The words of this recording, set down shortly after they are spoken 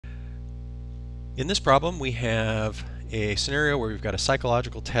In this problem, we have a scenario where we've got a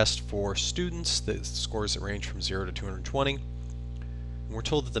psychological test for students, the scores that range from 0 to 220. And we're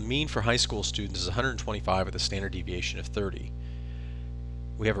told that the mean for high school students is 125 with a standard deviation of 30.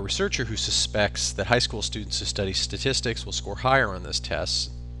 We have a researcher who suspects that high school students who study statistics will score higher on this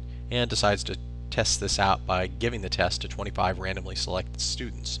test and decides to test this out by giving the test to 25 randomly selected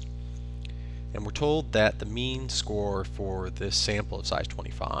students. And we're told that the mean score for this sample of size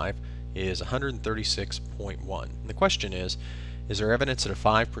 25 is 136.1. And the question is there evidence at a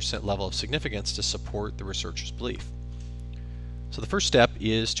 5% level of significance to support the researcher's belief? So the first step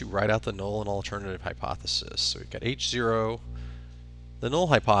is to write out the null and alternative hypothesis. So we've got H0. The null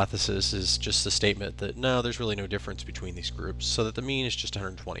hypothesis is just the statement that no, there's really no difference between these groups, so that the mean is just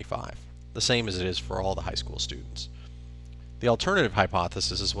 125, the same as it is for all the high school students. The alternative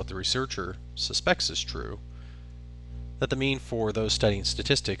hypothesis is what the researcher suspects is true, that the mean for those studying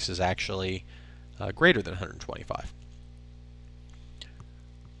statistics is actually greater than 125.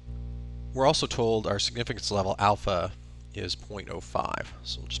 We're also told our significance level alpha is 0.05,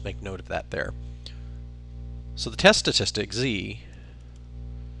 so we'll just make note of that there. So the test statistic z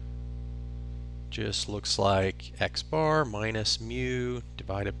just looks like x bar minus mu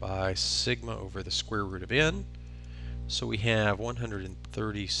divided by sigma over the square root of n. So we have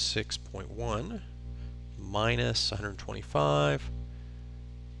 136.1 minus 125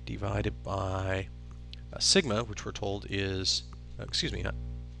 divided by sigma, which we're told is, excuse me, not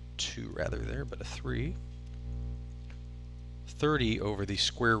 2 rather there, but a 3. 30 over the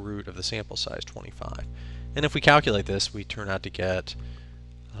square root of the sample size, 25. And if we calculate this, we turn out to get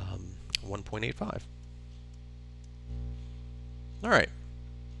 1.85. All right.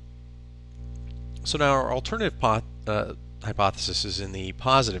 So now our alternative hypothesis is in the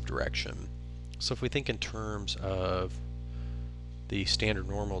positive direction. So if we think in terms of the standard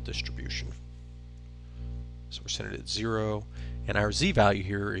normal distribution, so we're centered at 0, and our z value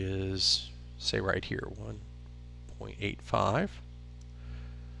here is, say right here, 1.85.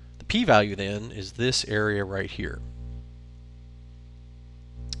 The p-value then is this area right here.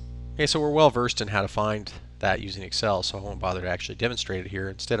 Okay, so we're well versed in how to find that using Excel, so I won't bother to actually demonstrate it here.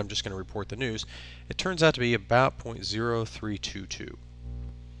 Instead, I'm just going to report the news. It turns out to be about 0.0322.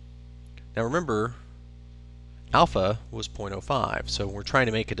 Now remember, alpha was 0.05, so when we're trying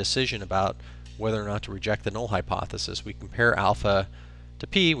to make a decision about whether or not to reject the null hypothesis, we compare alpha to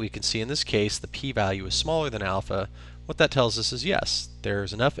p. We can see in this case the p-value is smaller than alpha. What that tells us is yes,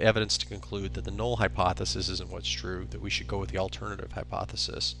 there's enough evidence to conclude that the null hypothesis isn't what's true, that we should go with the alternative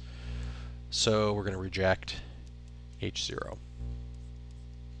hypothesis. So we're going to reject H0.